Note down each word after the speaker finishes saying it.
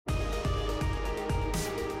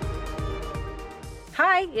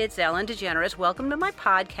Hi, it's Ellen DeGeneres. Welcome to my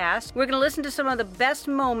podcast. We're going to listen to some of the best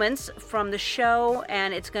moments from the show,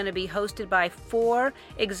 and it's going to be hosted by 4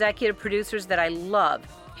 executive producers that I love.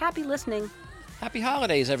 Happy listening. Happy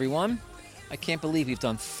holidays, everyone. I can't believe we've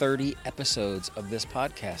done 30 episodes of this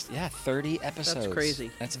podcast. Yeah, 30 episodes. That's crazy.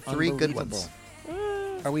 That's 3 good ones.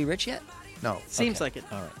 Are we rich yet? No. Seems like it.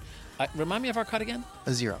 All right. Remind me of our cut again?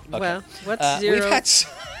 A 0. Okay. Well, what's 0?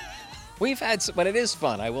 We've had, but it is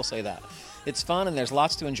fun. I will say that. It's fun, and there's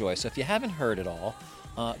lots to enjoy. So if you haven't heard it all,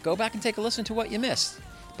 go back and take a listen to what you missed.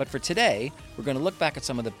 But for today, we're going to look back at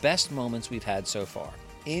some of the best moments we've had so far,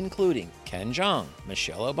 including Ken Jeong,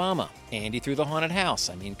 Michelle Obama, Andy through the haunted house.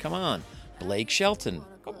 I mean, come on. Blake Shelton.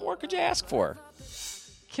 What more could you ask for?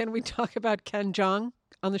 Can we talk about Ken Jeong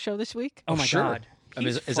on the show this week? Oh, my God. I mean,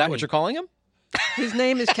 is that what you're calling him? His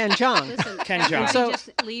name is Ken Jeong. Listen, Ken Jeong. So, just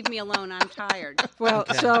leave me alone. I'm tired. Well,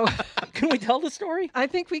 so Can we tell the story? I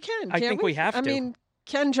think we can. I can't think we have I to. mean,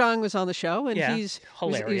 Ken Jeong was on the show, and Yeah, he's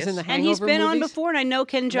hilarious. in the And Hangover he's been on movies. before, and I know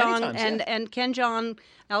Ken Jeong, times, and Ken Jeong,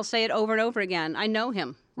 I'll say it over and over again, I know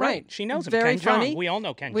him. Right. She knows him. Very Ken funny. Jeong. We all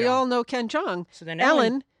know Ken Jeong. We all know Ken Jeong. So then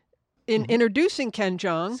Ellen, in introducing Ken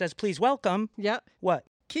Jeong, says, please welcome. yeah, What?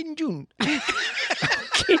 Kim Jong.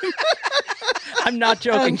 I'm not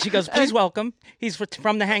joking. She goes, please welcome. He's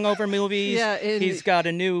from the Hangover movies. Yeah, he's got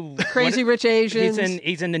a new... Crazy Rich Asians.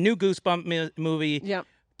 He's in the new Goosebump movie. Yep.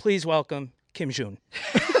 Please welcome Kim Jong.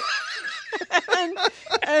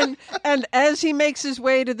 And as he makes his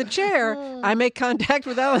way to the chair, I make contact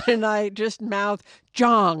with Ellen and I just mouth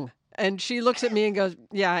Jeong. And she looks at me and goes,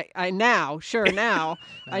 yeah, I now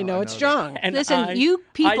I know it's Jeong. And Listen, you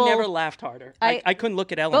people... I never laughed harder. I couldn't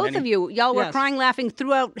look at Ellen. Both of you, y'all were Yes. crying, laughing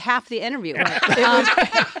throughout half the interview.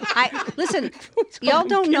 Listen, Who's y'all calling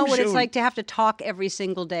don't know Kim what it's Jong? like to have to talk every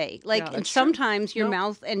single day. Like, Yeah, and that's sometimes your Nope.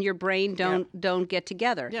 mouth and your brain don't get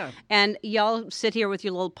together. Yeah. And y'all sit here with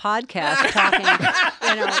your little podcast talking,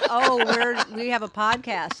 we have a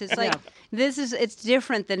podcast. It's like, it's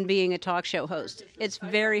different than being a talk show host. It's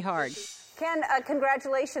very hard. Ken,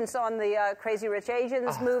 congratulations on the Crazy Rich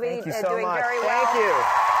Asians movie. Thank you so doing much. very well. Thank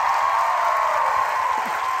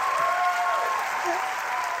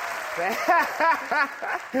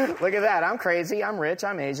you. Look at that. I'm crazy. I'm rich.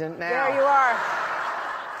 I'm Asian. Now, There you are.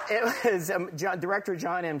 It was director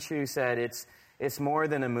John M. Chu said it's more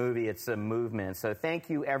than a movie, it's a movement. So thank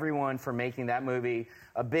you everyone for making that movie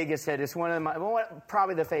a biggest hit. It's one of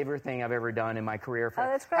probably the favorite thing I've ever done in my career. For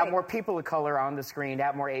that's great. Have more people of color on the screen, to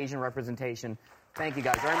have more Asian representation. Thank you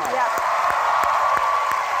guys very much. Yeah,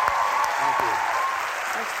 Thank you.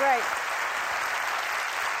 that's great.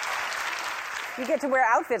 You get to wear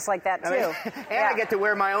outfits like that, too. I get to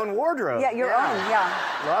wear my own wardrobe. Yeah, your own, yeah.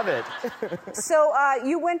 Love it. So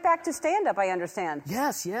you went back to stand-up, I understand.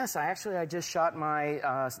 Yes. I just shot my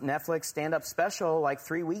Netflix stand-up special like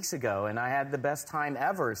 3 weeks ago, and I had the best time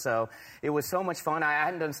ever. So it was so much fun. I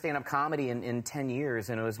hadn't done stand-up comedy in 10 years,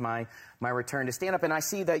 and it was my return to stand-up. And I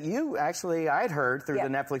see that you actually, I had heard through the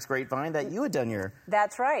Netflix grapevine that you had done your...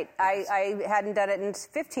 That's right. I hadn't done it in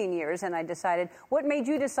 15 years, and I decided. What made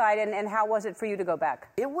you decide, and how was it for you to go back?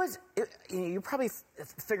 You probably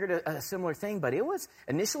figured a similar thing, but it was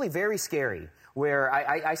initially very scary, where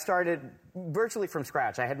I started virtually from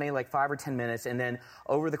scratch. I had made like 5 or 10 minutes, and then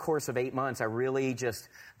over the course of 8 months, I really just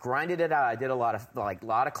grinded it out. I did a lot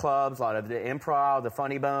of clubs, a lot of the improv, the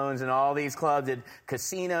Funny Bones, and all these clubs. Did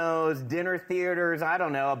casinos, dinner theaters, I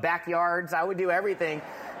don't know, backyards. I would do everything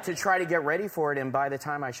to try to get ready for it. And by the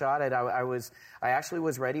time I shot it, I actually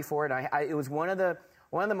was ready for it. It was one of the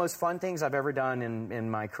most fun things I've ever done in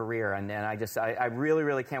my career, and I really,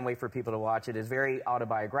 really can't wait for people to watch it. It's very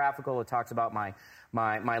autobiographical. It talks about my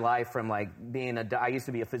life from like I used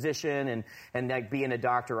to be a physician and like being a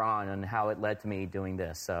doctor and how it led to me doing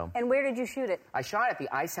this. So. And where did you shoot it? I shot at the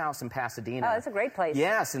Ice House in Pasadena. Oh, that's a great place.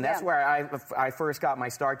 Yes, and that's where I first got my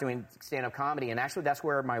start doing stand-up comedy, and actually that's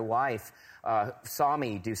where my wife saw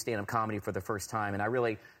me do stand-up comedy for the first time, and I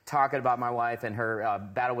really talking about my wife and her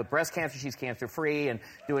battle with breast cancer. She's cancer-free and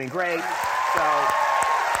doing great. So,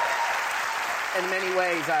 in many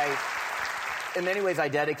ways, I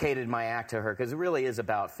dedicated my act to her because it really is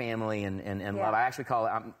about family and love. I actually call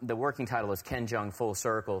it, the working title is Ken Jeong Full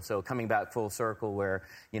Circle. So coming back full circle where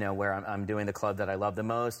I'm doing the club that I love the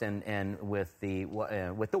most and with the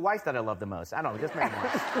wife that I love the most. I don't know, just make one.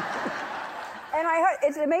 And I heard,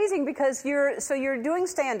 it's amazing because you're doing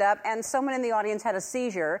stand-up and someone in the audience had a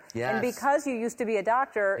seizure. Yes. And because you used to be a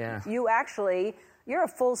doctor, you're a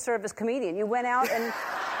full-service comedian. You went out and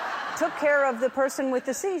took care of the person with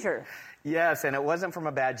the seizure. Yes, and it wasn't from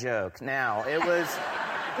a bad joke. Now,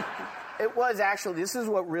 it It was actually, this is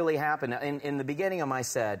what really happened. In the beginning of my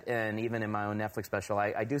set, and even in my own Netflix special,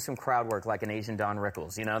 I do some crowd work like an Asian Don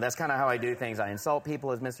Rickles. You know, that's kind of how I do things. I insult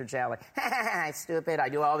people as Mr. Chow, like, stupid. I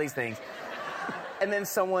do all these things. And then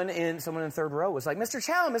someone in third row was like, Mr.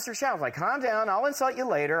 Chow. I was like, calm down. I'll insult you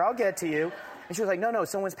later. I'll get to you. And she was like, no,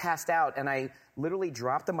 someone's passed out. And I literally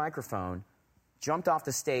dropped the microphone, jumped off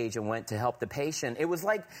the stage, and went to help the patient. It was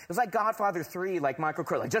like Godfather 3, like Michael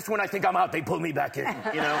Crow. Like, just when I think I'm out, they pull me back in,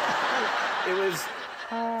 you know? It was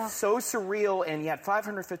so surreal, and you had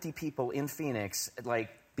 550 people in Phoenix, like,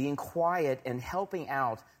 being quiet and helping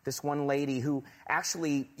out this one lady who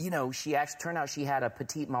actually, you know, turned out she had a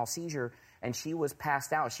petit mal seizure, and she was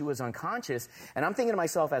passed out. She was unconscious. And I'm thinking to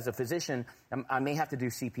myself, as a physician, I may have to do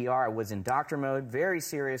CPR. I was in doctor mode, very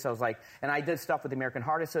serious. I was like, and I did stuff with the American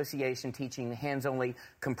Heart Association, teaching hands-only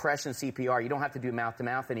compression CPR. You don't have to do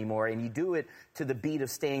mouth-to-mouth anymore, and you do it to the beat of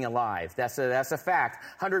staying alive. That's a fact.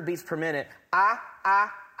 100 beats per minute.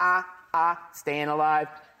 Staying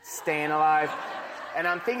alive. And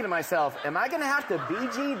I'm thinking to myself, am I going to have to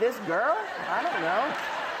BG this girl? I don't know.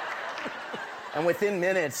 And within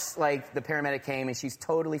minutes, like, the paramedic came, and she's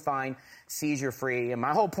totally fine, seizure-free. And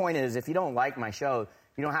my whole point is, if you don't like my show,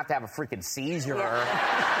 you don't have to have a freaking seizure.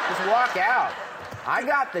 Just walk out. I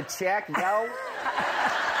got the check, yo.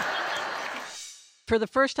 For the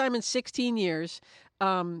first time in 16 years,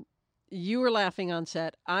 you were laughing on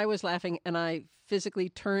set. I was laughing, and I physically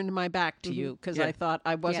turned my back to you because I thought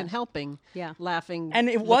I wasn't helping. Laughing, and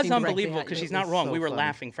it was unbelievable because she's not wrong. We were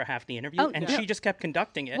laughing for half the interview, and she just kept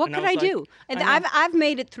conducting it. What could I do? And I I've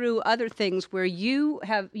made it through other things where you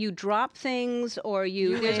drop things, or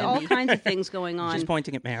there's all kinds of things going on. She's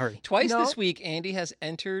pointing at Mary. Twice this week, Andy has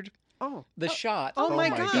entered the shot. Oh my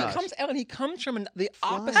God! He comes from the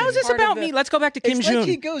opposite. How is this about me? Let's go back to Kim Jong. Like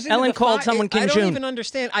he goes into Ellen called someone Kim Jong. I don't even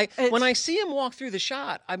understand. When I see him walk through the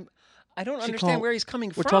shot, I don't understand where he's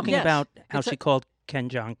coming from. We're talking about how she called Ken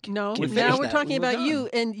Jeong. No, now we're talking about you.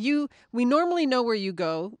 And we normally know where you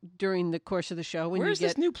go during the course of the show. Where's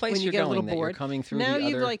this new place when you you're get going a little that you're bored. coming through now the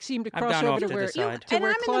you've other... like seemed to I've cross gone over off to to where the side. And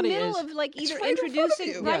where I'm Claudia in the middle is. of like either right in front of introducing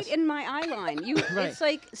you. right in my eye line. It's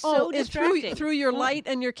like so it's distracting. through your light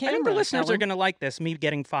and your camera. I think the listeners are going to like this, me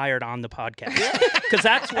getting fired on the podcast. Because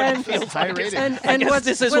that's what it feels like.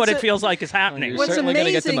 This is what it feels like is happening. What's certainly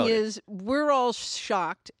gonna get amazing demoted. is we're all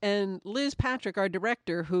shocked, and Liz Patrick, our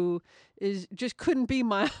director, who just couldn't be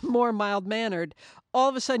more mild-mannered, all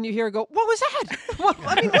of a sudden you hear her go, "What was that? What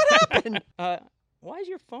happened?" Why is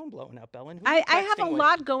your phone blowing up, Ellen? I have a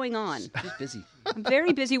lot going on. She's busy. I'm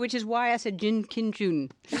very busy, which is why I said Jin Kim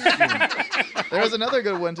Jun. There was another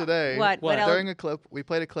good one today. What? During a clip, we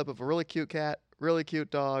played a clip of a really cute cat, really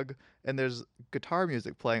cute dog, and there's guitar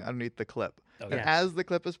music playing underneath the clip. And as the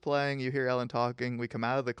clip is playing, you hear Ellen talking. We come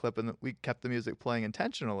out of the clip, and we kept the music playing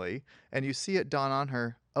intentionally. And you see it dawn on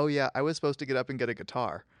her, oh, yeah, I was supposed to get up and get a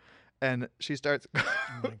guitar. And she starts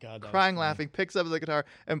crying, laughing, picks up the guitar,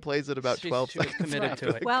 and plays it about 12 seconds committed after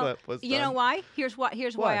to the it. Well, clip was you done. know why? Here's why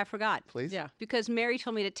I forgot. Please? Yeah. Because Mary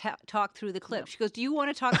told me to talk through the clip. She goes, "Do you want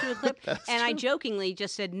to talk through the clip?" And I jokingly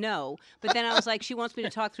just said no. But then I was like, she wants me to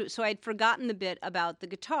talk through. So I'd forgotten the bit about the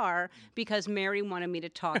guitar because Mary wanted me to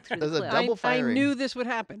talk through the There's a clip. double I firing. knew this would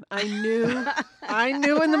happen. I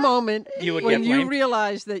knew in the moment You would when get you blamed.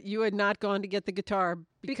 realized that you had not gone to get the guitar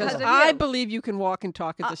because of I you. believe you can walk and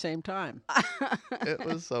talk at the same time. It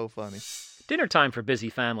was so funny. Dinner time for busy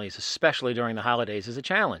families, especially during the holidays, is a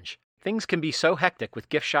challenge. Things can be so hectic with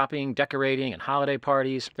gift shopping, decorating, and holiday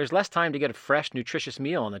parties. There's less time to get a fresh, nutritious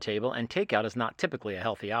meal on the table, and takeout is not typically a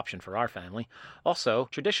healthy option for our family. Also,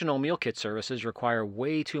 traditional meal kit services require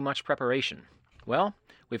way too much preparation. Well,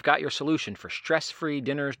 we've got your solution for stress-free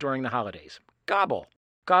dinners during the holidays. Gobble.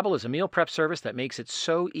 Gobble is a meal prep service that makes it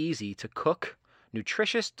so easy to cook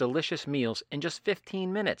nutritious, delicious meals in just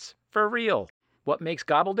 15 minutes. For real. What makes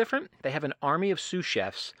Gobble different? They have an army of sous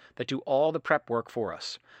chefs that do all the prep work for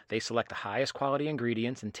us. They select the highest quality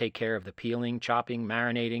ingredients and take care of the peeling, chopping,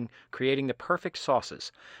 marinating, creating the perfect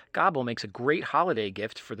sauces. Gobble makes a great holiday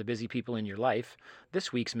gift for the busy people in your life.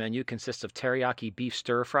 This week's menu consists of teriyaki beef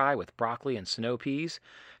stir-fry with broccoli and snow peas,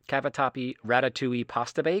 cavatappi ratatouille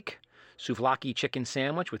pasta bake, souvlaki chicken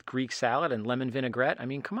sandwich with Greek salad and lemon vinaigrette. I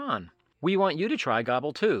mean, come on. We want you to try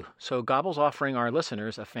Gobble too, so Gobble's offering our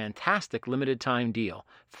listeners a fantastic limited-time deal.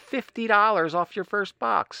 $50 off your first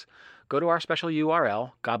box. Go to our special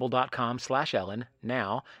URL, gobble.com/Ellen,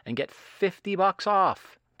 now and get $50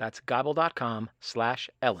 off. That's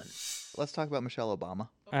gobble.com/Ellen. Let's talk about Michelle Obama.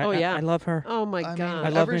 I love her. Oh my I God! mean, I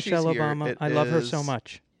love whenever she's Michelle here, Obama. it I love her so is-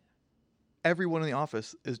 much. Everyone in the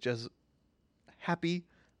office is just happy,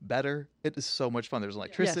 better. It is so much fun. There's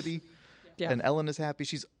electricity, Yeah. and Ellen is happy.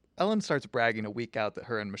 She's Ellen starts bragging a week out that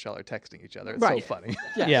her and Michelle are texting each other. It's Right. so funny.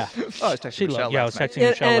 Yeah. Oh, I was texting Michelle I was last texting night.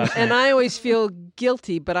 Michelle last night. And I always feel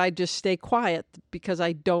guilty, but I just stay quiet because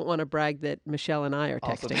I don't want to brag that Michelle and I are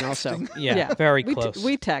texting also. Yeah, very close.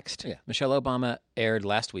 We text. Yeah, Michelle Obama aired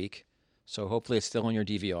last week, so hopefully it's still on your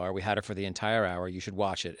DVR. We had her for the entire hour. You should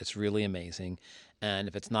watch it. It's really amazing. And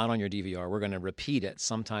if it's not on your DVR, we're going to repeat it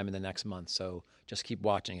sometime in the next month. So just keep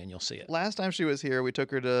watching and you'll see it. Last time she was here, we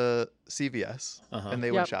took her to CVS, and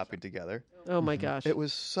they went shopping together. Oh, my gosh. It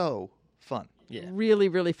was so fun. Yeah. Really,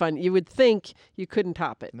 really fun. You would think you couldn't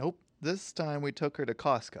top it. Nope. This time we took her to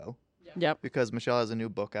Costco Yep. because Michelle has a new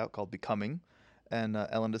book out called Becoming, and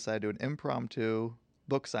Ellen decided to do an impromptu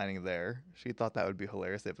book signing there. She thought that would be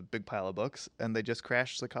hilarious. They have a big pile of books, and they just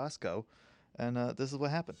crashed the Costco, and this is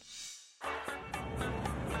what happened.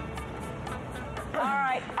 All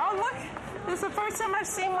right. Oh, look. This is the first time I've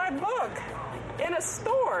seen my book in a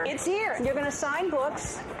store. It's here. You're going to sign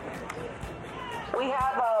books. We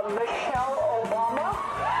have Michelle Obama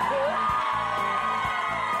here.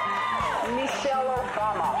 Michelle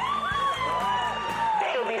Obama.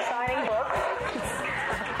 She'll be signing books.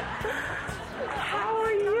 How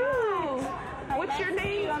are you? What's your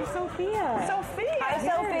name? I'm Sophia. Sophia. Hi,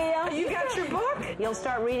 Sophia. You got your book? You'll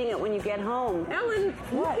start reading it when you get home. Ellen,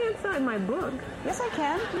 What? you can't sign my book. Yes, I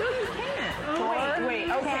can. No, you can't. Oh, wait.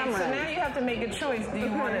 Okay, Cameron. so now you have to make a choice. Do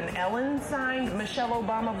you want an Ellen signed Michelle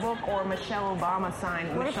Obama book or Michelle Obama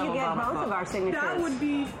signed What if Michelle you get Obama both book? of our signatures? That would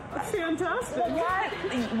be fantastic.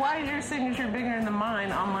 Why is your signature bigger than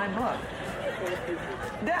mine on my book?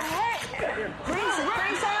 The heck?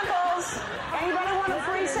 Free samples. Anybody want a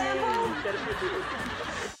free sample?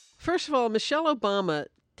 First of all, Michelle Obama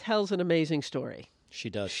tells an amazing story. She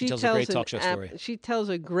does. She tells a great an talk show story. She tells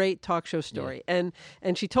a great talk show story. And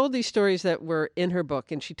she told these stories that were in her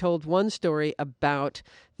book. And she told one story about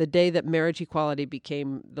the day that marriage equality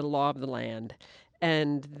became the law of the land.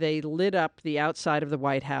 And they lit up the outside of the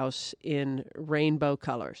White House in rainbow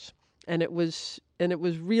colors. And it was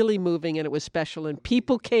really moving, and it was special. And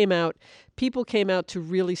people came out to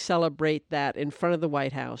really celebrate that in front of the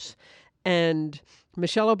White House. And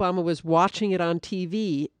Michelle Obama was watching it on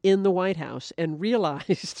TV in the White House and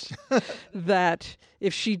realized that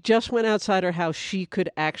if she just went outside her house, she could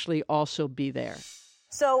actually also be there.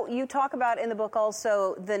 So you talk about in the book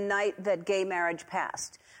also the night that gay marriage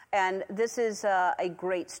passed. And this is a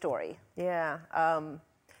great story. Yeah.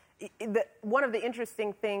 One of the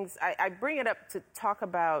interesting things, I bring it up to talk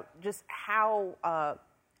about just how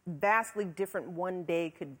vastly different one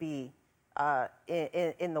day could be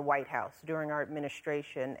in the White House during our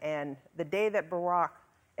administration. And the day that Barack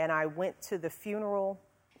and I went to the funeral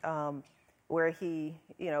where he,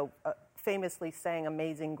 famously sang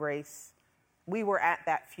Amazing Grace, we were at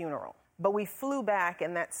that funeral. But we flew back,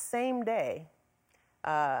 and that same day,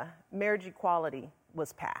 marriage equality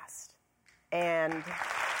was passed. And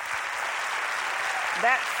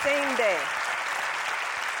that same day.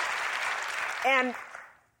 And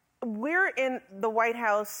we're in the White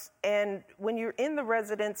House, and when you're in the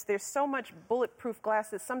residence, there's so much bulletproof glass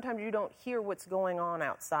that sometimes you don't hear what's going on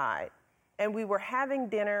outside. And we were having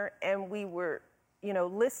dinner, and we were,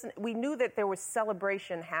 listening. We knew that there was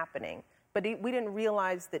celebration happening, but we didn't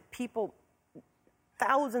realize that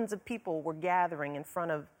thousands of people were gathering in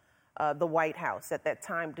front of the White House at that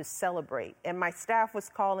time to celebrate. And my staff was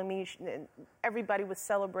calling me, and everybody was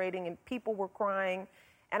celebrating, and people were crying.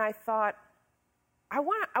 And I thought, I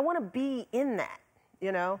want to be in that,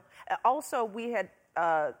 Also, we had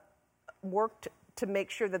worked to make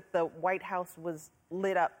sure that the White House was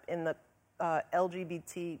lit up in the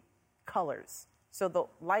LGBT colors. So the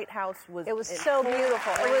lighthouse was... It was so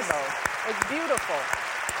beautiful. It was beautiful.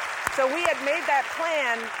 So we had made that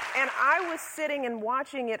plan, and I was sitting and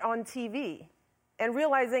watching it on TV and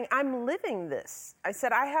realizing I'm living this. I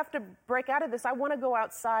said, I have to break out of this. I want to go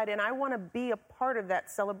outside, and I want to be a part of that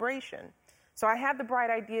celebration. So I had the bright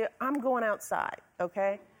idea, I'm going outside,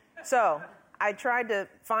 okay? So I tried to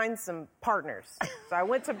find some partners. So I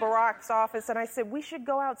went to Barack's office, and I said, we should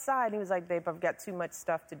go outside. And he was like, babe, I've got too much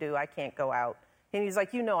stuff to do. I can't go out. And he's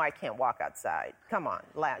like, I can't walk outside. Come on,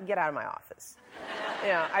 get out of my office.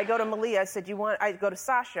 I go to Malia. I said, I go to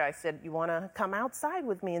Sasha. I said, you want to come outside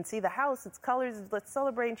with me and see the house? It's colors. Let's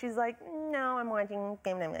celebrate. And she's like, no, I'm watching.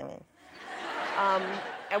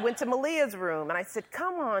 I went to Malia's room, and I said,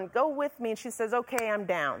 come on, go with me. And she says, okay, I'm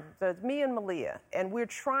down. So it's me and Malia, and we're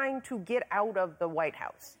trying to get out of the White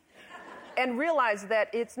House and realize that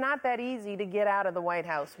it's not that easy to get out of the White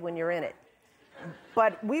House when you're in it.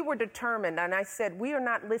 But we were determined, and I said, we are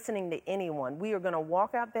not listening to anyone. We are going to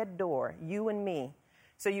walk out that door, you and me.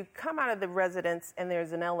 So you come out of the residence, and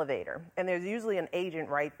there's an elevator, and there's usually an agent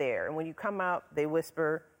right there. And when you come out, they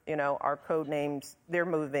whisper, our code names, they're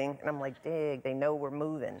moving. And I'm like, dig, they know we're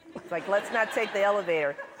moving. It's like, let's not take the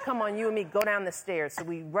elevator. Come on, you and me, go down the stairs. So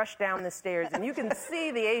we rush down the stairs, and you can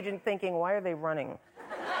see the agent thinking, why are they running?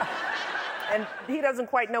 And he doesn't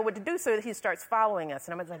quite know what to do, so he starts following us.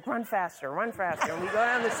 And I'm like, run faster. And we go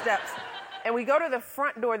down the steps. And we go to the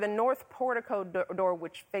front door, the north portico door,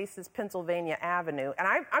 which faces Pennsylvania Avenue. And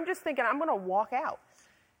I'm just thinking, I'm going to walk out.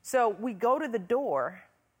 So we go to the door,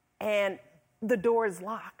 and the door is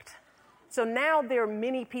locked. So now there are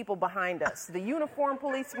many people behind us. The uniformed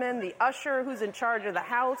policeman, the usher who's in charge of the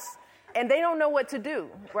house, and they don't know what to do,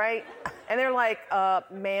 right? And they're like,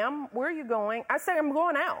 ma'am, where are you going? I said, I'm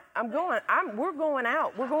going out. We're going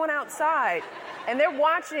out. We're going outside. And they're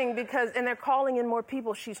watching and they're calling in more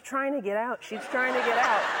people. She's trying to get out.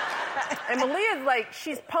 And Malia's like,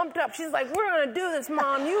 she's pumped up. She's like, we're going to do this,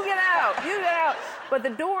 Mom. You get out. But the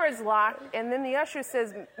door is locked. And then the usher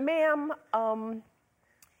says, ma'am,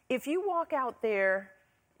 if you walk out there,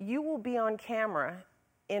 you will be on camera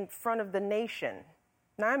in front of the nation.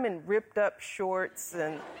 Now, I'm in ripped up shorts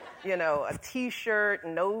and, a T-shirt,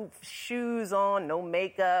 no shoes on, no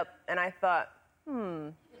makeup. And I thought,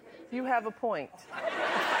 you have a point.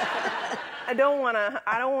 I don't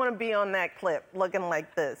want to be on that clip looking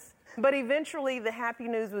like this. But eventually, the happy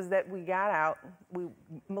news was that we got out.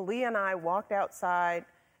 Malia and I walked outside.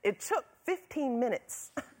 It took 15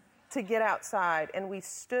 minutes to get outside, and we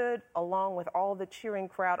stood along with all the cheering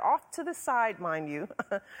crowd off to the side, mind you,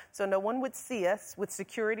 so no one would see us, with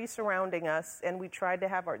security surrounding us, and we tried to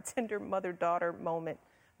have our tender mother-daughter moment.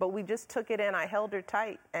 But we just took it in. I held her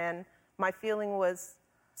tight, and my feeling was,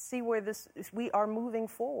 see where we are moving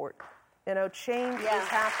forward. Change is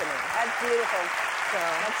happening. That's beautiful.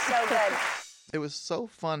 That's so good. It was so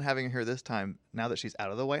fun having her this time, now that she's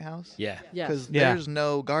out of the White House. Yeah. Because there's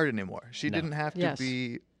no guard anymore. She didn't have to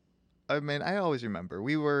be... I mean, I always remember,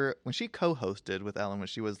 when she co-hosted with Ellen when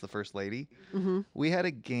she was the First Lady, we had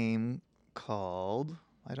a game called,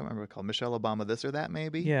 I don't remember what it's called, Michelle Obama This or That,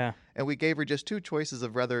 maybe? Yeah. And we gave her just two choices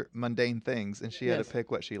of rather mundane things, and she had to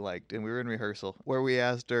pick what she liked. And we were in rehearsal, where we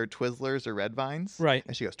asked her Twizzlers or Red Vines. Right.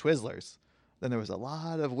 And she goes, Twizzlers. Then there was a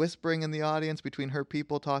lot of whispering in the audience between her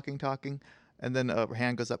people talking. And then her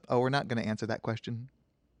hand goes up, we're not going to answer that question.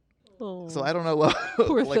 Oh, so I don't know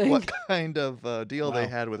what kind of deal they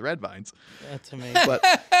had with Red Vines. That's amazing. But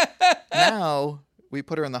now we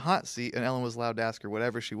put her in the hot seat, and Ellen was allowed to ask her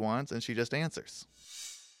whatever she wants, and she just answers.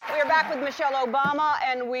 We are back with Michelle Obama,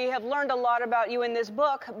 and we have learned a lot about you in this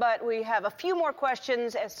book, but we have a few more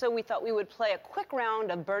questions, and so we thought we would play a quick round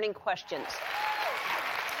of burning questions.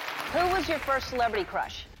 Who was your first celebrity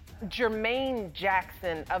crush? Jermaine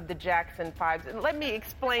Jackson of the Jackson 5. And let me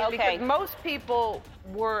explain, because most people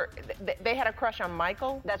they had a crush on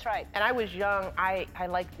Michael. That's right. And I was young. I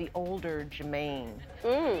liked the older Jermaine.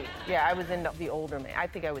 Yeah, I was into the older man. I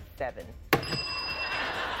think I was 7.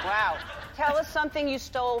 Wow. Tell us something you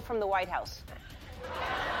stole from the White House.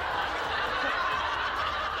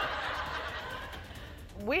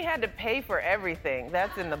 We had to pay for everything.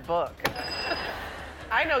 That's in the book.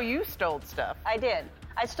 I know you stole stuff. I did.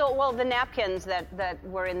 I stole, the napkins that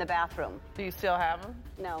were in the bathroom. Do you still have them?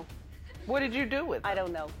 No. What did you do with them? I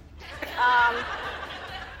don't know.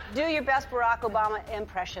 Do your best Barack Obama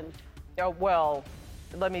impression. Oh, well,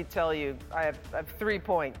 let me tell you, I have 3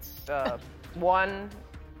 points. 1,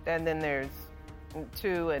 and then there's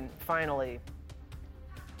 2, and finally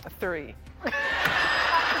 3. That's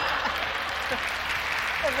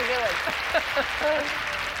a good one.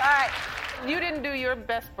 All right. You didn't do your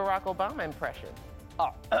best Barack Obama impression.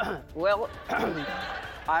 Oh, well,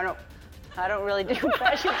 I don't really do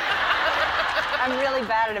impressions. I'm really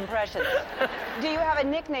bad at impressions. Do you have a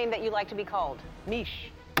nickname that you like to be called? Mish.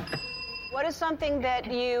 What is something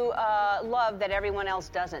that you love that everyone else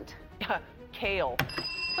doesn't? Kale.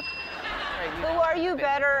 Who are you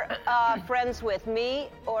better friends with, me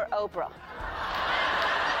or Oprah?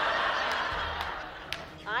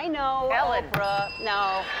 I know, Ellen. Oprah.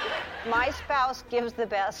 No, my spouse gives the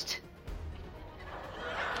best.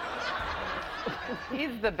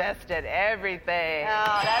 He's the best at everything.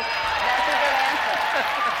 Oh, that's a good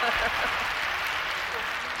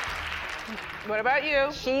answer. What about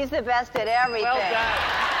you? She's the best at everything. Well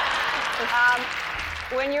done.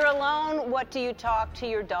 When you're alone, what do you talk to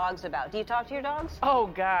your dogs about? Do you talk to your dogs? Oh,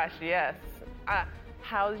 gosh, yes.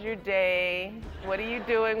 How's your day? What are you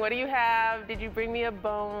doing? What do you have? Did you bring me a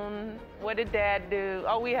bone? What did Dad do?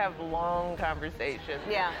 Oh, we have long conversations.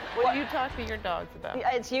 Yeah. What do you talk to your dogs about?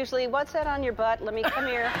 It's usually, what's that on your butt? Let me come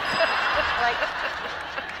here. Like,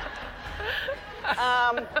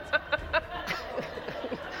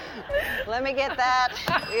 Let me get that.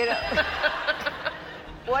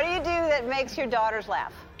 What do you do that makes your daughters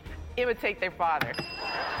laugh? Imitate their father.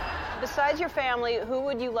 Besides your family, who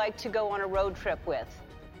would you like to go on a road trip with?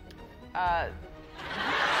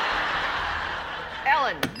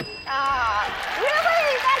 Ellen.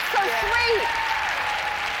 Really? That's so sweet.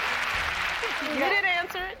 You didn't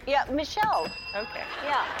answer it? Yeah, Michelle. Okay.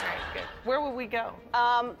 Yeah. All right, good. Where would we go?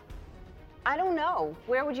 I don't know.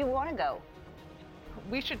 Where would you want to go?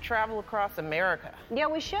 We should travel across America. Yeah,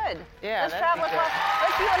 we should. Yeah, let's travel across.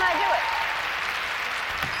 Let's you and I do it.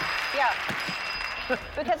 Yeah.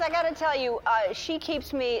 Because I got to tell you, she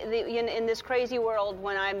keeps me in this crazy world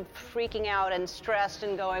when I'm freaking out and stressed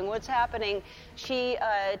and going, what's happening? She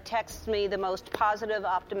texts me the most positive,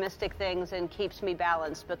 optimistic things and keeps me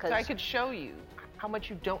balanced because... So I could show you how much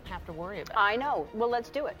you don't have to worry about. I know. Well, let's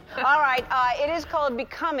do it. All right. It is called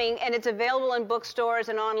Becoming, and it's available in bookstores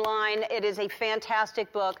and online. It is a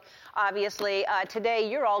fantastic book, obviously. Today,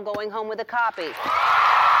 you're all going home with a copy.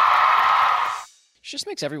 She just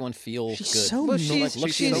makes everyone feel she's good. So looks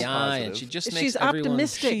she's you in the so eye, and positive. she just makes She's everyone...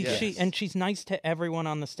 optimistic. And she's nice to everyone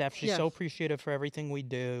on the staff. She's Yeah. so appreciative for everything we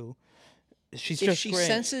do. She's If just she great.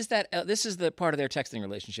 senses that... this is the part of their texting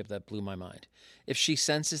relationship that blew my mind. If she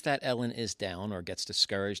senses that Ellen is down or gets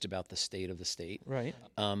discouraged about the state of the state, Right.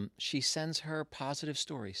 She sends her positive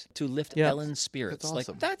stories to lift Yeah. Ellen's spirits. That's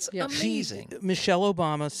awesome. That's amazing. Michelle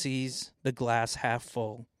Obama sees the glass half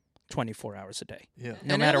full 24 hours a day. Yeah.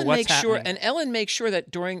 No and matter Ellen what's makes happening. sure, and Ellen makes sure that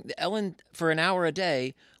Ellen, for an hour a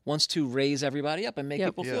day, wants to raise everybody up and make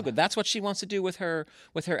people feel good. That's what she wants to do with her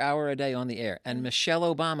hour a day on the air. And Michelle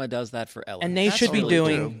Obama does that for Ellen. And they That's should be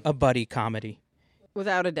really doing dope. a buddy comedy.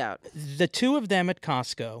 Without a doubt. The two of them at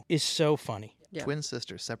Costco is so funny. Yeah. Twin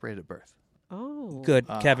sisters separated at birth. Oh. Good,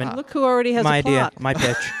 Kevin. Look who already has my a plot. idea, my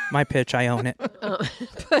pitch, my pitch. I own it.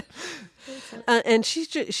 And she's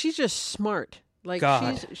just smart. Like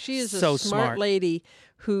God, she is a so smart smart. lady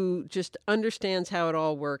who just understands how it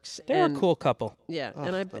all works. They're and, a cool couple. Yeah, Oh,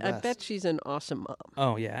 and I the bet best. she's an awesome mom.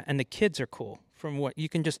 Oh yeah, and the kids are cool. From what you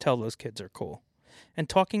can just tell, those kids are cool. And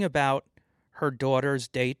talking about her daughter's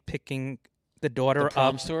date, picking the daughter The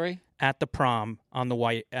prom up story? at the prom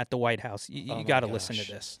at the White House. You my got to listen gosh.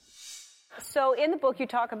 to this. So in the book, you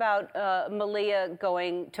talk about Malia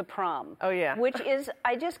going to prom. Oh, yeah. Which is,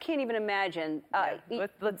 I just can't even imagine.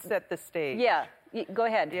 Let's set the stage. Yeah, go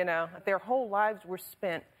ahead. You know, their whole lives were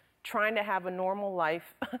spent trying to have a normal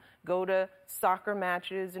life, go to soccer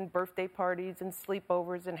matches and birthday parties and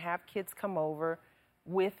sleepovers and have kids come over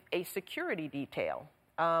with a security detail.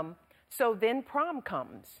 So then prom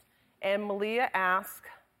comes, and Malia asks,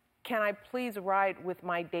 can I please ride with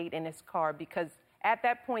my date in his car? Because at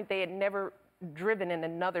that point, they had never driven in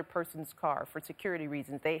another person's car for security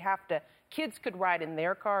reasons. Kids could ride in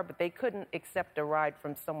their car, but they couldn't accept a ride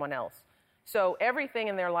from someone else. So everything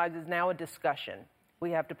in their lives is now a discussion.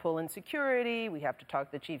 We have to pull in security, we have to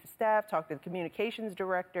talk to the chief of staff, talk to the communications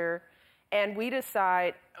director, and we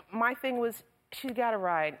decide, my thing was, she's got to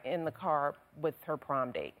ride in the car with her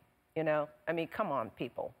prom date, you know? I mean, come on,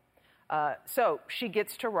 people. So she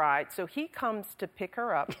gets to ride, so he comes to pick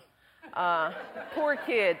her up. Poor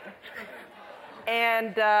kid. And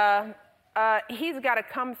he's got to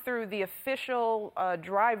come through the official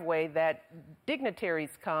driveway that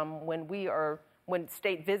dignitaries come when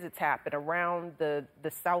state visits happen, around the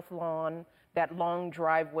south lawn, that long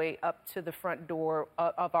driveway up to the front door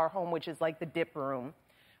of our home, which is like the dip room.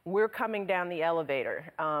 We're coming down the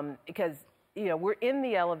elevator because, you know, we're in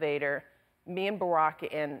the elevator, me and Barack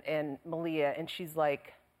and Malia, and she's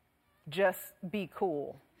like, just be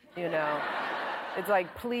cool, you know. It's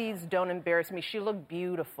like, please don't embarrass me. She looked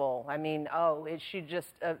beautiful. I mean, she just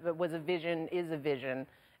was a vision, is a vision.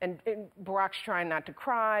 And Barack's trying not to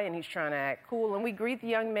cry, and he's trying to act cool. And we greet the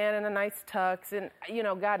young man in a nice tux. And, you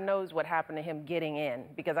know, God knows what happened to him getting in,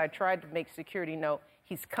 because I tried to make security know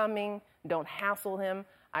he's coming, don't hassle him.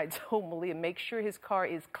 I told Malia, make sure his car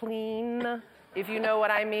is clean, if you know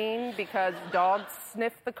what I mean, because dogs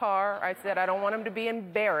sniff the car. I said, I don't want him to be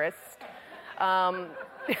embarrassed.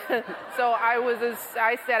 So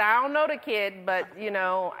I said, I don't know the kid, but, you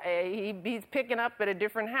know, he's picking up at a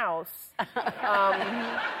different house.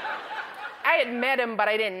 I had met him, but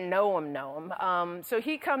I didn't know him. So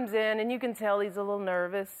he comes in, and you can tell he's a little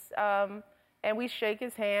nervous. And we shake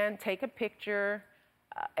his hand, take a picture,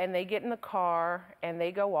 and they get in the car, and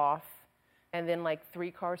they go off. And then, like,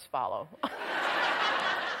 3 cars follow.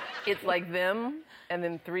 It's like them, and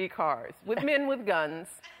then 3 cars with men with guns.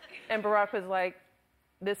 And Barack was like,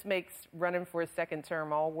 this makes running for a second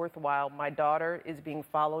term all worthwhile. My daughter is being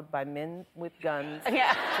followed by men with guns to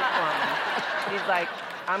prom. He's like,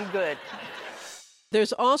 I'm good.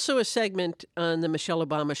 There's also a segment on the Michelle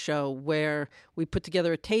Obama show where we put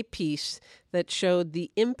together a tape piece that showed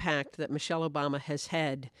the impact that Michelle Obama has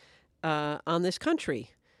had on this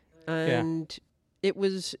country. And it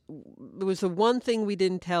was the one thing we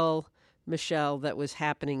didn't tell Michelle that was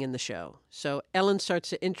happening in the show. So Ellen starts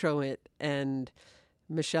to intro it, and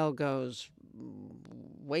Michelle goes,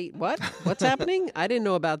 wait, what? What's happening? I didn't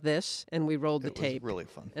know about this. And we rolled the tape. It was really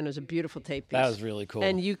fun. And it was a beautiful tape piece. That was really cool.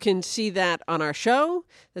 And you can see that on our show.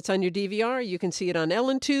 That's on your DVR. You can see it on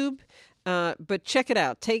EllenTube. But check it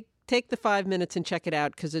out. Take the 5 minutes and check it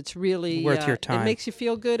out, because it's really worth your time. It makes you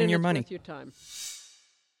feel good, and your it's money. worth your time.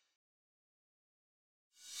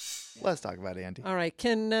 Let's talk about Andy. All right.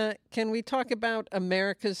 Can we talk about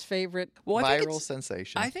America's favorite? Well, Viral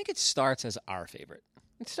sensation. I think it starts as our favorite.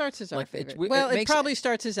 It starts as our Like, favorite. it It makes- probably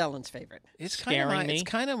starts as Ellen's favorite. It's Scaring me. It's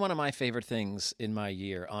kind of one of my favorite things in my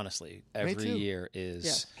year, honestly. Every too. year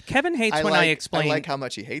is... Kevin hates when I explain. I like how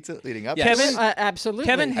much he hates it leading up Yes. to Kevin- it. Absolutely.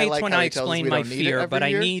 Kevin hates like when how I he tells us explain we my don't need it fear, every but I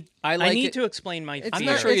year. need I like need it. to explain my fear. It's I'm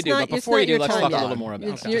not- not sure you it's do, not- but it's before you not do, your let's time talk yet. a little more about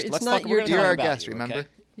It's it. your- Just it's let's not talk, your we're gonna You're talk our about guest, you, remember? okay?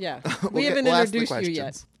 Yeah. We'll We haven't we'll ask the introduced you yet.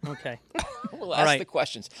 questions. Okay. We'll All ask right. the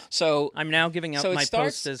questions. So I'm now giving up So it my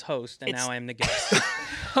starts- post as host, and it's- now I am the guest.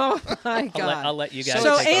 Oh, my God. I'll let you guys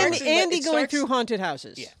So take Andy, over. Andy It going starts- through haunted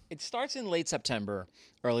houses. yeah, it starts in late September,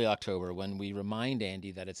 early October, when we remind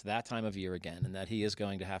Andy that it's that time of year again, and that he is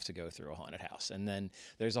going to have to go through a haunted house. And then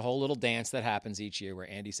there's a whole little dance that happens each year where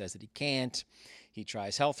Andy says that he can't. He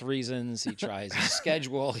tries health reasons. He tries his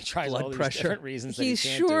schedule. He tries Blood all these pressure. different reasons that he He's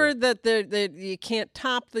can't sure do it. that you can't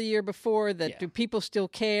top the year before. That Yeah. do people still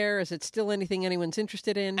care? Is it still anything anyone's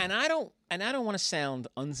interested in? And I don't want to sound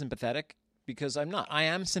unsympathetic, because I'm not. I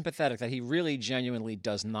am sympathetic that he really genuinely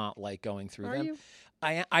does not like going through Are them. you?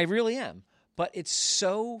 I really am. But it's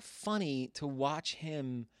so funny to watch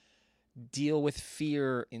him deal with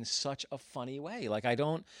fear in such a funny way. Like I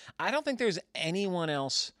don't think there's anyone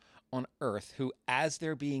else on earth who, as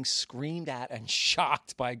they're being screamed at and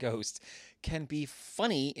shocked by ghosts, can be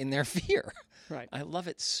funny in their fear. Right. I love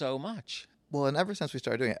it so much. Well, and ever since we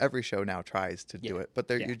started doing it, every show now tries to do Yeah. it, but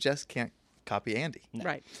there Yeah. you just can't copy Andy. No.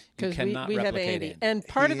 Right. You Because cannot we have replicate Andy. Andy. And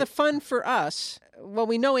part of the fun for us, well,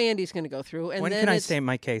 we know Andy's going to go through. And When then can I it's- state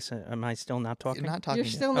my case? Am I still not talking? You're not talking You're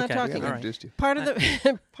yet. still not Okay. We talking. haven't All right. introduced you. Part of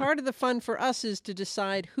the part of the fun for us is to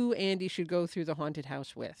decide who Andy should go through the haunted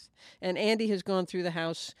house with. And Andy has gone through the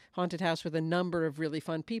haunted house with a number of really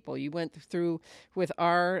fun people. You went through with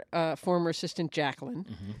our former assistant Jacqueline,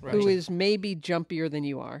 who is maybe jumpier than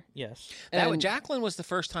you are. Yes. And- Jacqueline was the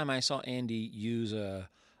first time I saw Andy use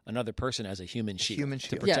another person as a human shield, human to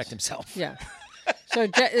shield. protect Yes. himself. Yeah. So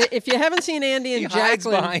if you haven't seen Andy and He hides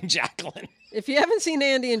Jacqueline, behind Jacqueline. if you haven't seen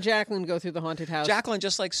Andy and Jacqueline go through the haunted house, Jacqueline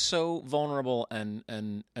just like so vulnerable and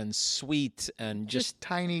sweet and just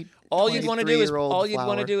Tiny. all you'd want to do is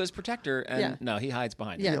 23-year-old protect her, and Yeah. no, he hides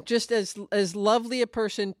behind yeah, her. just as lovely a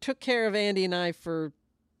person, took care of Andy and I for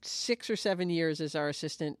 6 or 7 years as our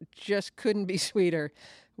assistant. Just couldn't be sweeter.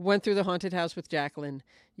 Went through the haunted house with Jacqueline.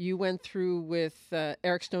 You went through with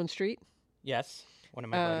Eric Stone Street. Yes. One of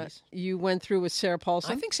my buddies. You went through with Sarah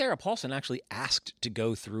Paulson. I think Sarah Paulson actually asked to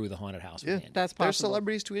go through the haunted house Yeah. with Andy. that's There's possible.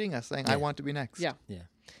 celebrities tweeting us saying, "I want to be next." Yeah. Yeah.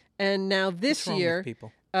 And now this What's wrong with year,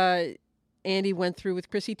 people? Andy went through with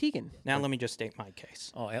Chrissy Teigen. Now let me just state my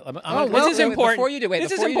case. Oh, well, This is important. Before you do, this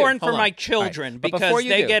is before you do, important for hold on. my All right. children But because before you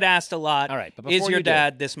they do- get asked a lot. All right, but is before your you do-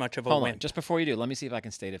 dad this much of a Hold wimp? on, just before you do, let me see if I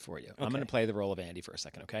can state it for you. I'm Okay. going to play the role of Andy for a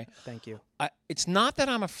second, okay? Thank you. It's not that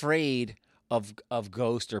I'm afraid of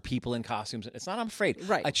ghosts or people in costumes. It's not I'm afraid.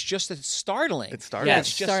 Right. It's just that it's startling. It's startling. Yes.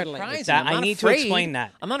 It's just Startling. surprising. That- I'm I not need to afraid. explain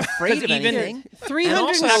that. I'm not afraid of even- anything. 300 And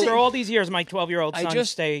also- After all these years, my 12-year-old I son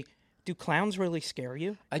just- say, "Do clowns really scare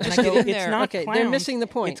you?" I And just go, get in it's there- not Okay, clowns, they're missing the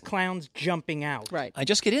point. It's clowns jumping out. Right. I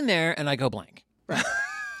just get in there and I go blank. That's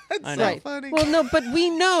I so know. Right. funny. Well, no, but we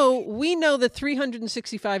know that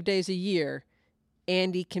 365 days a year,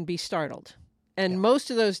 Andy can be startled, and most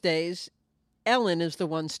of those days, Ellen is the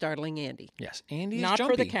one startling Andy. Yes, Andy is Not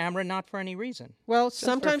jumpy. for the camera, not for any reason. Well, for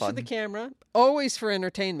sometimes for fun. the camera, always for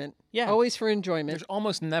entertainment. Yeah. Always for enjoyment. There's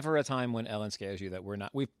almost never a time when Ellen scares you that we're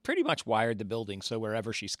not. We've pretty much wired the building so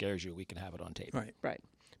wherever she scares you, we can have it on tape. Right. Right.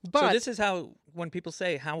 So But this is how, when people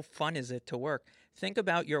say, how fun is it to work? Think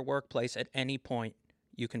about your workplace at any point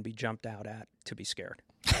you can be jumped out at to be scared.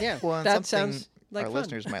 yeah, Well, and that something sounds like our fun.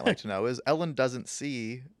 listeners might like to know is Ellen doesn't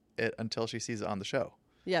see it until she sees it on the show.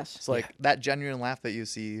 Yes. It's like that genuine laugh that you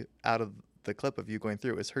see out of the clip of you going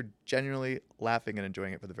through is her genuinely laughing and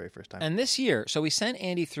enjoying it for the very first time. And this year, so we sent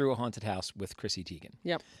Andy through a haunted house with Chrissy Teigen.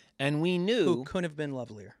 Yep. And we knew... Who couldn't have been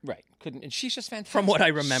lovelier. Right. Couldn't. And she's just fantastic. From what I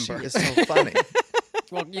remember. She is so funny.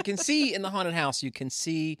 Well, you can see in the haunted house, you can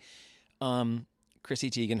see Chrissy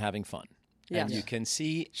Teigen having fun. Yes. And you can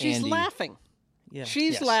see She's Andy... laughing. Yeah.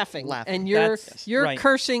 She's Yes. laughing. Laughing. And you're right.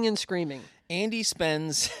 cursing and screaming. Andy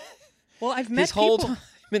spends Well, I've met his whole people... time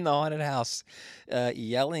in the haunted house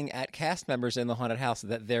yelling at cast members in the haunted house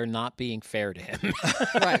that they're not being fair to him.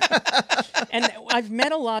 Right. And I've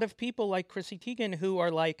met a lot of people like Chrissy Teigen who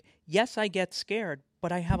are like, yes, I get scared,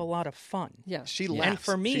 but I have a lot of fun. Yeah. She laughs. And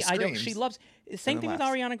for me, she I don't. screams, She loves. Same then thing with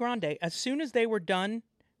laughs. Ariana Grande. As soon as they were done,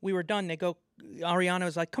 we were done. They go. Ariana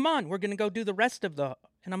was like, "Come on, we're going to go do the rest of the."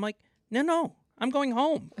 And I'm like, "No, I'm going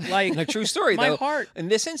home." Like A true story, my though. heart. In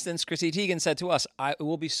this instance, Chrissy Teigen said to us, it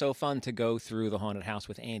will be so fun to go through the haunted house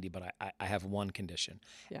with Andy, but I have one condition.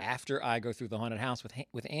 Yeah. After I go through the haunted house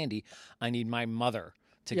with Andy, I need my mother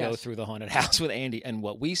to go Yes. through the haunted house with Andy. And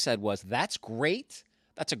what we said was, that's great.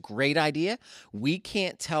 That's a great idea. We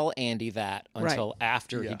can't tell Andy that until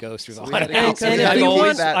after he goes through the we haunted gotta house. keep- we and gotta if you keep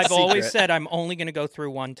want- that I've always secret. said I'm only going to go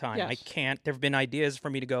through one time. Yes. I can't. There have been ideas for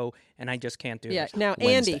me to go, and I just can't do Yeah. this. Now,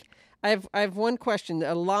 Wednesday. Andy, I have one question.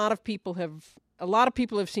 A lot of people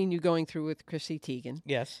have seen you going through with Chrissy Teigen,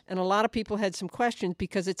 Yes. and a lot of people had some questions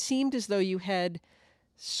because it seemed as though you had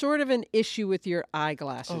sort of an issue with your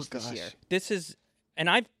eyeglasses this gosh. year. This is, and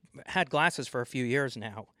I've had glasses for a few years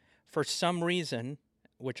now. For some reason,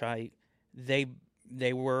 which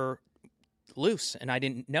they were loose, and I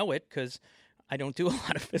didn't know it because I don't do a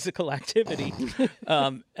lot of physical activity,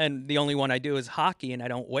 and the only one I do is hockey, and I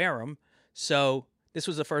don't wear them. So this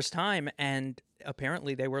was the first time, and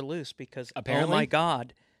apparently they were loose because oh my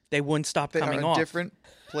God, they wouldn't stop They coming are in off. different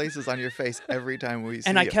places on your face every time we see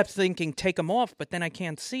And I you. kept thinking, take them off, but then I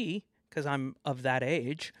can't see because I'm of that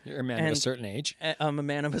age. You're a man of a And- certain age. I'm a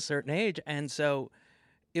man of a certain age, and so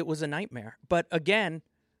it was a nightmare. But again,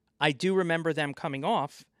 I do remember them coming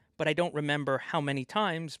off, but I don't remember how many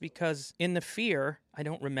times because in the fear, I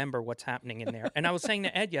don't remember what's happening in there. And I was saying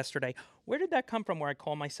to Ed yesterday, where did that come from where I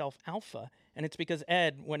call myself Alpha? And it's because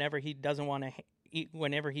Ed, whenever he doesn't want to,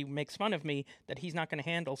 whenever he makes fun of me that he's not going to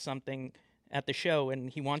handle something at the show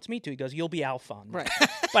and he wants me to, he goes, you'll be Alpha on that. Right.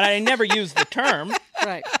 But I never used the term.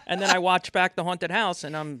 Right. And then I watch back The Haunted House,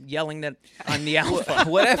 and I'm yelling that I'm the alpha.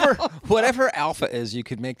 Whatever alpha is, you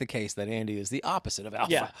could make the case that Andy is the opposite of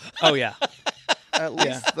alpha. Yeah. Oh, yeah. At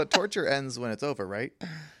least the torture ends when it's over, right?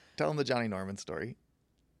 Tell them the Johnny Norman story.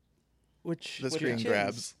 Which The screen chins.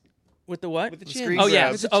 grabs. With the what? With the The chin. screen Oh yeah.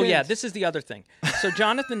 grabs. Oh yeah. This is the other thing. So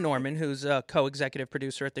Jonathan Norman, who's a co-executive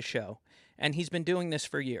producer at the show, and he's been doing this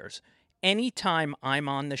for years. Anytime I'm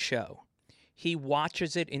on the show, he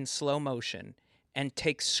watches it in slow motion and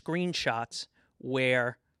takes screenshots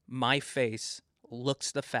where my face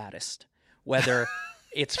looks the fattest, whether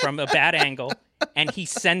it's from a bad angle, and he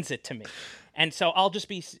sends it to me. And so I'll just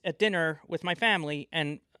be at dinner with my family,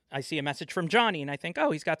 and I see a message from Johnny, and I think,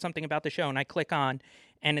 oh, he's got something about the show, and I click on,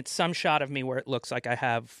 and it's some shot of me where it looks like I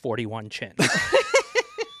have 41 chins.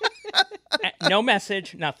 No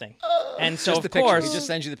message, nothing. And so, Just of the picture. course, He just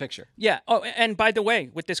sends you the picture. yeah. Oh, and by the way,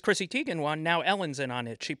 with this Chrissy Teigen one, now Ellen's in on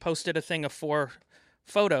it. She posted a thing of 4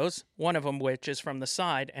 photos, one of them which is from the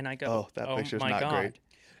side, and I go, Oh, that picture's my not God. great.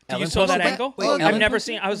 You Ellen saw that posted that? angle? Wait, I've Ellen never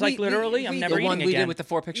posted- seen. I was like, we- literally, I'm we- never The one eating we again. did with the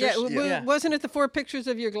 4 pictures? Yeah, Yeah. Wasn't it the 4 pictures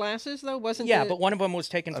of your glasses though? Wasn't Yeah, it? but one of them was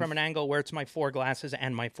taken from an angle where it's my 4 glasses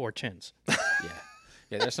and my 4 chins.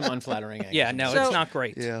 Yeah, there's some unflattering angles. Yeah, no, So- it's not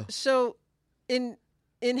great. Yeah. So, in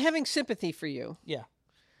having sympathy for you, Yeah.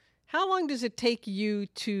 how long does it take you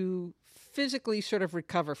to physically sort of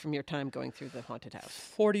recover from your time going through the haunted house?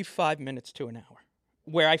 45 minutes to an hour,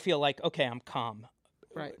 where I feel like, okay, I'm calm.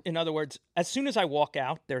 Right. In other words, as soon as I walk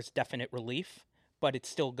out, there's definite relief, but it's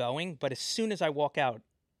still going. But as soon as I walk out,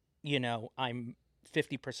 I'm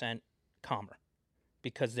 50% calmer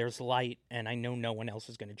because there's light and I know no one else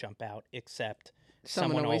is going to jump out except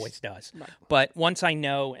someone always does. Right. But once I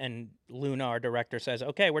know and Luna, our director, says,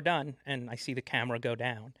 okay, we're done, and I see the camera go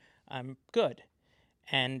down, I'm good.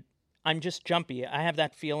 And I'm just jumpy. I have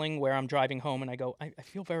that feeling where I'm driving home and I go, I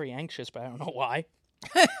feel very anxious, but I don't know why.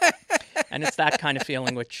 And it's that kind of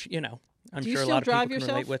feeling, which, I'm Do you sure a still lot of people drive can yourself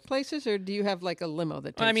relate with. places, or do you have like a limo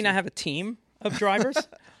that takes I mean, you? I have a team of drivers,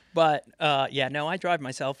 but I drive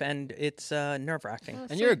myself, and it's nerve-wracking.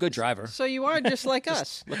 And you're a good driver. So you are just like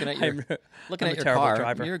us. Looking at I'm your a your terrible car,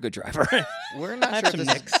 driver. you're a good driver. We're I not have sure some if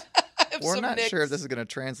this nicks. We're not sure if this is going to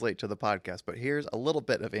translate to the podcast, but here's a little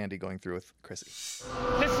bit of Andy going through with Chrissy.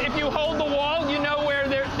 If you hold the wall, you know where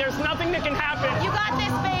there's nothing that can happen. You got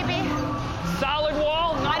this, baby. Solid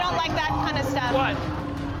wall, I don't like that kind of stuff. What?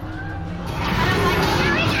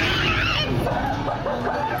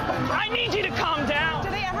 I need you to calm down. Do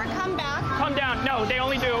they ever come back? Calm down. No, they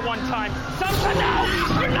only do it one time. Something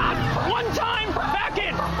now. You're not. One time. Back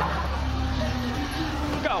in.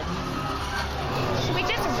 Go. Should we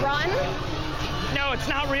just run? No, it's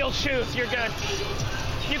not real shoes. You're good.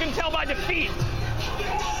 You can tell by the feet. You're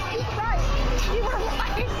right. You were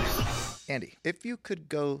right. Andy, if you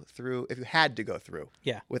had to go through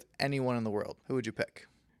with anyone in the world, who would you pick?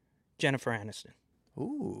 Jennifer Aniston.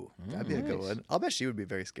 Ooh, that'd be a good one. I'll bet she would be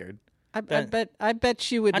very scared. I bet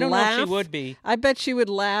she would laugh. I don't know if she would be. I bet she would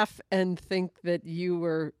laugh and think that you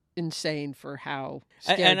were insane for how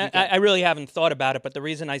scared you get. I really haven't thought about it, but the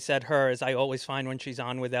reason I said her is I always find when she's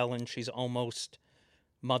on with Ellen, she's almost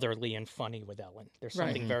motherly and funny with Ellen. There's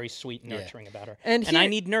something very sweet and nurturing about her. And I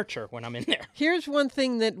need nurture when I'm in there. Here's one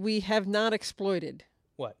thing that we have not exploited.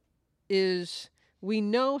 What? Is we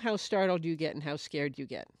know how startled you get and how scared you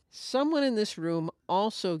get. Someone in this room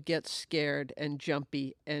also gets scared and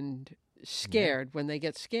jumpy and scared when they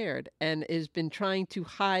get scared and has been trying to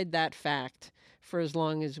hide that fact for as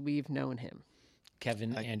long as we've known him.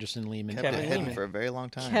 Kevin Anderson Lehman. Kevin Lehman for a very long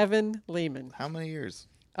time. Kevin Lehman. How many years?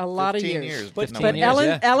 A lot of 15 years. But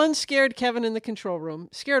Ellen scared Kevin in the control room,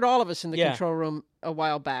 scared all of us in the control room a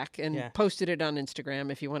while back, and posted it on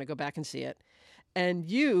Instagram if you want to go back and see it. And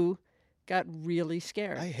you got really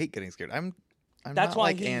scared. I hate getting scared. I'm That's not why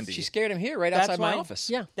like Andy. She scared him here right outside my office.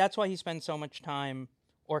 Yeah. That's why he spends so much time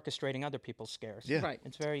orchestrating other people's scares. Yeah. Right.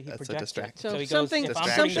 It's very, he That's a projects that. distraction. So he something- goes, if I'm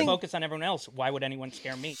putting the focus on everyone else, why would anyone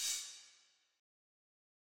scare me?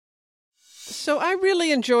 So I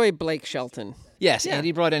really enjoy Blake Shelton. Yes,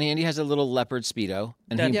 Andy brought in. Andy has a little leopard Speedo,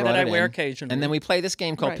 and he brought that it I wear in. occasionally. And then we play this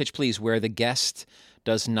game called Pitch Please, where the guest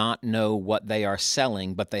does not know what they are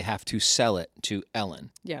selling, but they have to sell it to Ellen.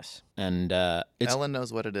 Yes. And Ellen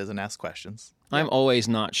knows what it is and asks questions. I'm always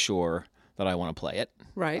not sure that I want to play it.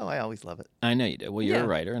 Right. Oh, I always love it. I know you do. Well, you're a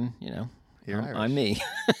writer, and You're Irish. I'm me.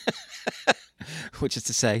 Which is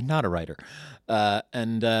to say, not a writer.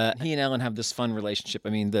 And he and Ellen have this fun relationship. I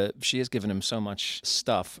mean, she has given him so much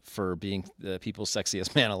stuff for being the people's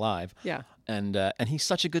sexiest man alive. Yeah. And he's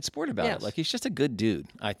such a good sport about it. Like, he's just a good dude,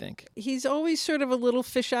 I think. He's always sort of a little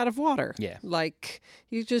fish out of water. Yeah. Like,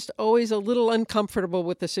 he's just always a little uncomfortable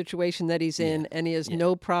with the situation that he's in, and he has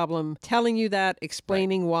no problem telling you that,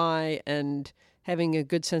 explaining why, and having a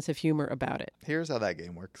good sense of humor about it. Here's how that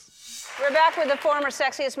game works. We're back with the former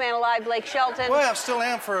sexiest man alive, Blake Shelton. Well, I still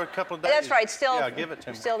am for a couple of days. That's right, still. Yeah, give it to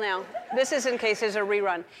me. Still now. This is in case there's a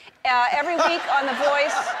rerun. Every week on The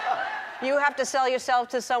Voice, you have to sell yourself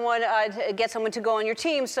to someone, to get someone to go on your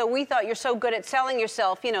team. So we thought you're so good at selling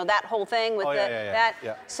yourself, that whole thing with that.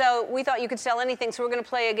 Yeah. So we thought you could sell anything. So we're going to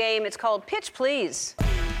play a game. It's called Pitch Please.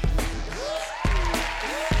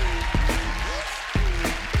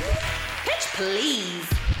 Pitch Please.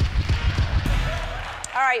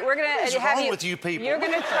 All right, we're gonna What's have wrong you. with you people? You're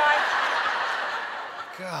gonna try.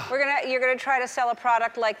 God. You're gonna try to sell a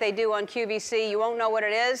product like they do on QVC. You won't know what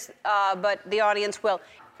it is, but the audience will.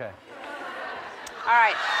 Okay. All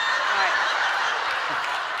right.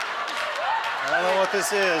 I don't know what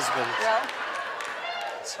this is, but Well,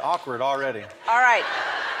 it's awkward already. all right.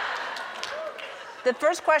 The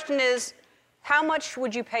first question is, how much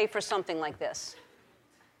would you pay for something like this?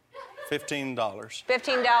 $15.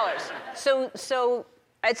 $15. So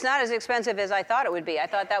it's not as expensive as I thought it would be. I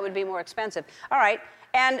thought that would be more expensive. All right.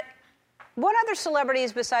 And what other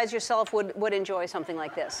celebrities besides yourself would enjoy something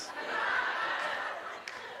like this?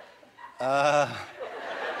 Oh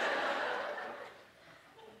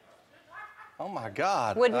my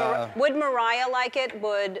God. Would Mariah like it?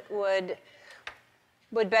 Would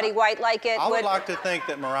Betty White like it? I would like to think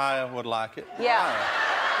that Mariah would like it. Yeah.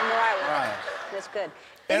 Mariah would. Mariah. That's good.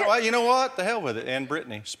 And well, you know what? The hell with it. And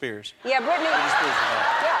Britney Spears. Yeah, Britney. Britney Spears would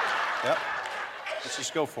like it. Yeah. Yep. Let's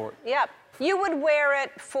just go for it. Yeah. You would wear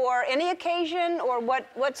it for any occasion, or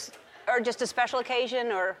or just a special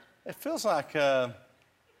occasion, or? It feels like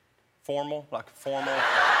formal, like formal.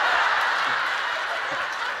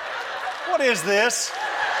 What is this?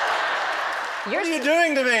 What are you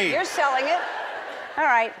doing to me? You're selling it. All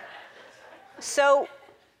right. So,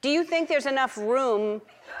 do you think there's enough room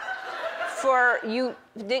for you?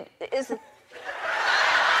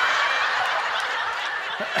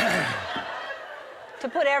 To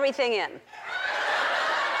put everything in?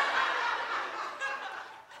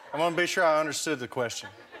 I want to be sure I understood the question.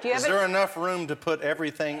 Is there enough room to put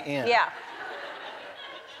everything in? Yeah.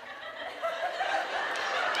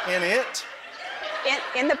 In it?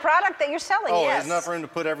 In the product that you're selling, Oh, yes. there's enough room to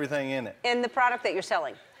put everything in it. In the product that you're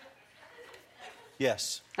selling.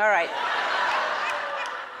 Yes. All right.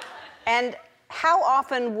 And how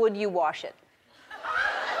often would you wash it?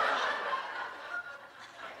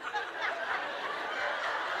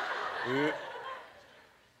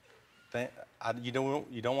 You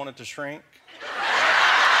don't want it to shrink? So,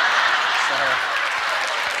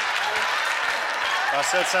 I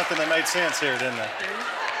said something that made sense here, didn't I?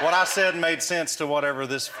 What I said made sense to whatever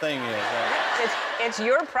this thing is. Right? It's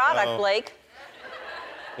your product, Blake.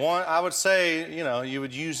 I would say, you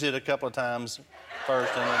would use it a couple of times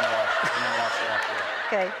first and then wash it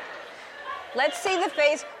after. Okay. Let's see the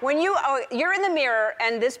face. When you're in the mirror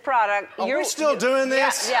and this product... We're still doing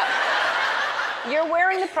this? Yeah. You're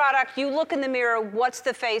wearing the product, you look in the mirror, what's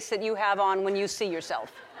the face that you have on when you see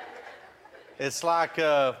yourself? It's like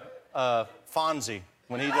Fonzie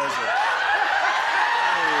when he does it.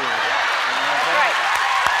 Right.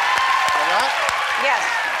 Right? Yes.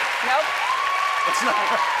 Nope. It's not.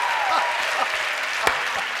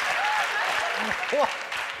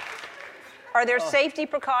 Are there safety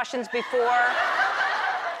precautions before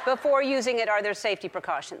using it? Are there safety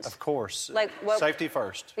precautions? Of course. Like what? Safety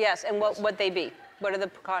first. Yes, and what would they be? What are the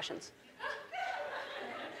precautions?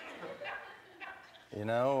 You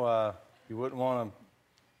wouldn't want to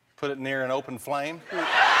put it near an open flame. Right?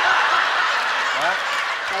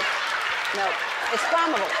 Nope. It's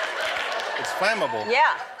flammable. It's flammable.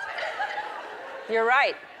 Yeah. You're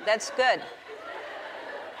right. That's good.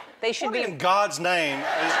 They should what be. in God's name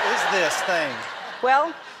is this thing?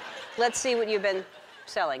 Well, let's see what you've been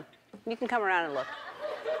selling. You can come around and look.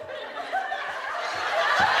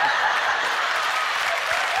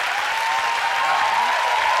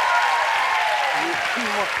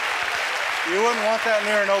 You wouldn't want that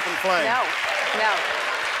near an open flame.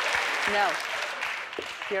 No.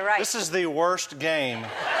 You're right. This is the worst game.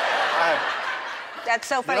 That's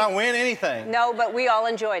so funny. Did I win anything? No, but we all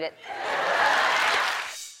enjoyed it.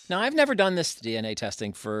 Now, I've never done this DNA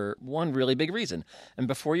testing for one really big reason. And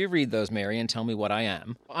before you read those, Mary, and tell me what I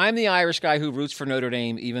am, I'm the Irish guy who roots for Notre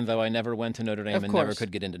Dame, even though I never went to Notre Dame and never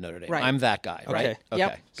could get into Notre Dame. Right. I'm that guy, right? Okay.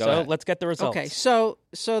 Yep. Go ahead. Let's get the results. Okay, so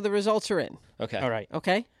the results are in. Okay. All right.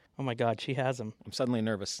 Okay? Oh, my God, she has them. I'm suddenly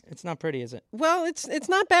nervous. It's not pretty, is it? Well, it's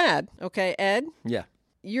not bad. Okay, Ed? Yeah.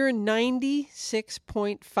 You're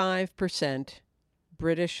 96.5%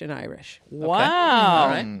 British and Irish. Wow. All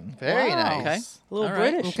right. Very Wow. nice. Okay. A little All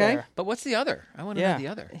right. British Okay. there. But what's the other? I want to know the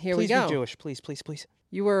other. Here Please we go. be Jewish. Please.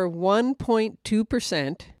 You were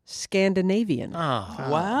 1.2% Scandinavian. Oh.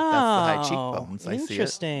 Wow. That's the high cheekbones. I see it.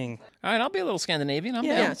 Interesting. All right, I'll be a little Scandinavian. I'm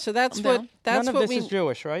down. Yeah, so that's I'm what down. that's None what of this we is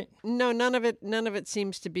Jewish, right? No, none of it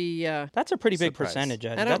seems to be That's a pretty big Surprise. percentage,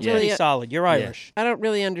 Ed. I don't That's really- pretty solid. You're Irish. I don't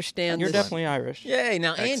really understand You're this. definitely Irish. Yay.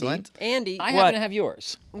 Now, Excellent. Andy, I What? happen to have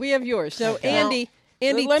yours. we have yours. So Okay. Andy,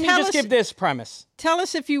 Let me tell just us, give this premise. tell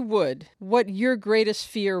us if you would what your greatest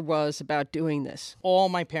fear was about doing this. All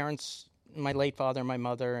my parents, my late father, my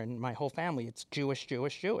mother, and my whole family, it's Jewish.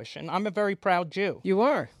 And I'm a very proud Jew. You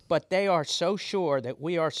are. But they are so sure that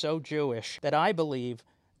we are so Jewish that I believe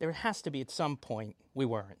there has to be at some point we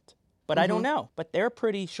weren't. But I don't know. But they're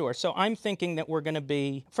pretty sure. So I'm thinking that we're going to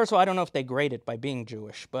be, first of all, I don't know if they grade it by being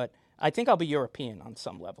Jewish, but I think I'll be European on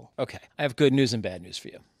some level. Okay. I have good news and bad news for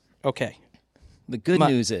you. Okay. The good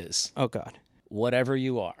news is, Oh, God. whatever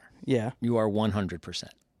you are, Yeah. you are 100%.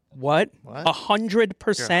 What? What? 100%?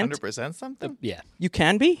 100% something? Yeah. You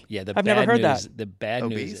can be? Yeah, I've never heard news, that. The bad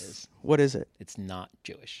news Obese? is What is it? it's not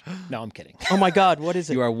Jewish. No, I'm kidding. Oh, my God. What is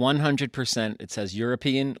it? You are 100%. It says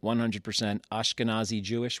European, 100%. Ashkenazi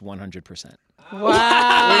Jewish, 100%. Wow.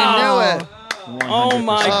 We knew it. 100%. Oh,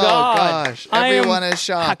 my Oh, God. gosh. Everyone is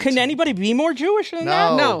shocked. Can anybody be more Jewish than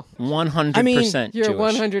that? No, 100% you're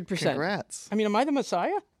Jewish. 100%. Congrats. I mean, am I the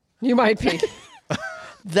Messiah? You might be.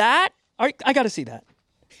 That? I got to see that.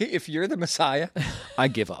 If you're the Messiah, I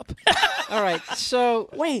give up. All right. So,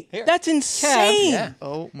 Wait, that's insane. Yeah.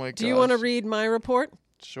 Oh, my gosh. do you want to read my report?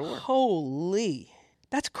 Sure. Holy.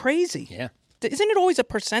 That's crazy. Yeah. Isn't it always a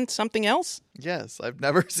percent something else? Yes, I've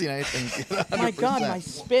never seen anything. Oh my God, my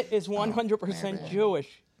spit is 100%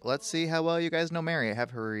 Jewish. Let's see how well you guys know Mary. I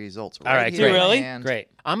have her results All right, here. great. Really? And Great.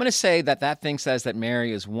 I'm going to say that thing says that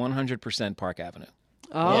Mary is 100% Park Avenue.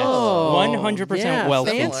 Oh, 100% yeah,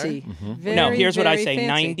 wealthy. fancy. Very, No, here's what I very say: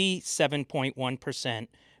 fancy. 97.1%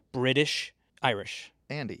 British, Irish.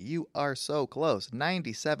 Andy, you are so close.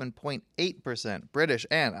 97.8% British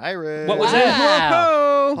and Irish. What was Wow. it?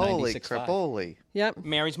 Whoa. Holy 96.5. crapoli. Yep.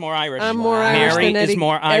 Mary's more Irish. I'm more Irish Mary than Eddie, is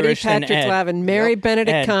more Irish Eddie than Patrick Ed. Lavin. Mary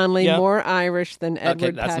Benedict Ed. Conley, Yep. more Irish than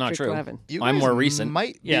Edward that's Patrick not true. Lavin. You I'm guys more recent.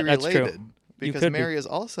 might Yeah, be that's true. related. because Mary is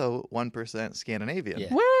also 1% Scandinavian.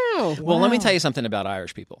 Yeah. Wow. Well, let me tell you something about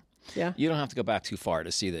Irish people. Yeah. You don't have to go back too far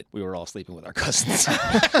to see that we were all sleeping with our cousins.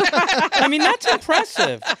 I mean, that's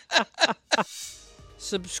impressive.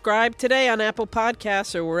 Subscribe today on Apple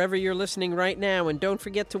Podcasts or wherever you're listening right now. And don't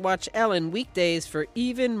forget to watch Ellen weekdays for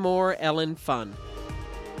even more Ellen fun.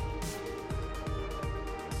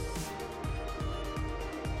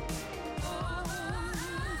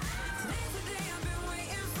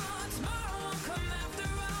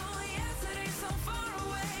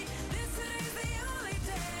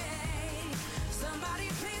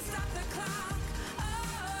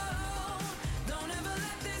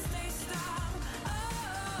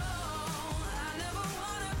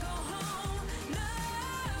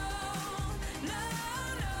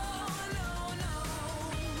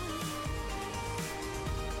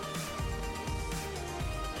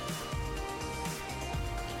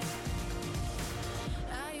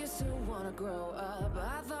 Grow up,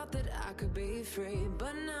 I thought that I could be free,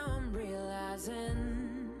 but now I'm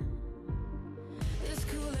realizing this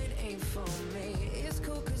Kool-Aid ain't